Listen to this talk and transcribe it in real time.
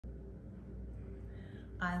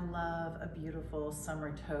I love a beautiful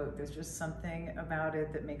summer tote. There's just something about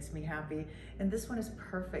it that makes me happy. And this one is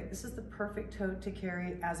perfect. This is the perfect tote to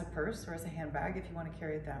carry as a purse or as a handbag if you want to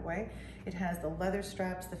carry it that way. It has the leather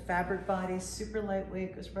straps, the fabric body, super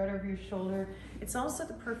lightweight, goes right over your shoulder. It's also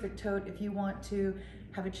the perfect tote if you want to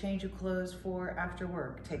have a change of clothes for after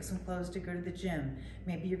work. Take some clothes to go to the gym.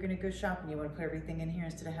 Maybe you're gonna go shopping, you wanna put everything in here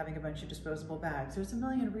instead of having a bunch of disposable bags. There's a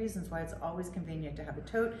million reasons why it's always convenient to have a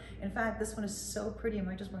tote. In fact, this one is so pretty, you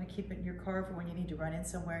might just wanna keep it in your car for when you need to run in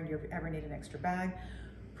somewhere and you ever need an extra bag.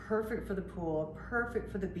 Perfect for the pool,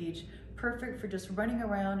 perfect for the beach, perfect for just running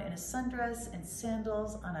around in a sundress and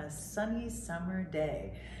sandals on a sunny summer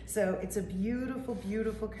day. So it's a beautiful,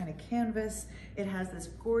 beautiful kind of canvas. It has this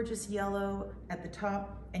gorgeous yellow at the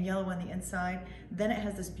top and yellow on the inside. Then it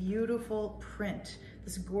has this beautiful print,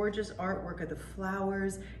 this gorgeous artwork of the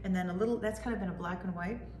flowers, and then a little, that's kind of in a black and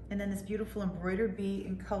white, and then this beautiful embroidered bee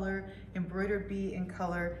in color,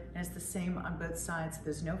 and it's the same on both sides, so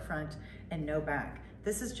there's no front and no back.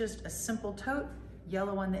 This is just a simple tote,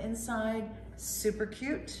 yellow on the inside, super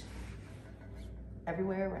cute,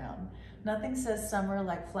 everywhere around. Nothing says summer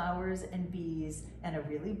like flowers and bees and a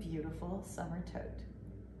really beautiful summer tote.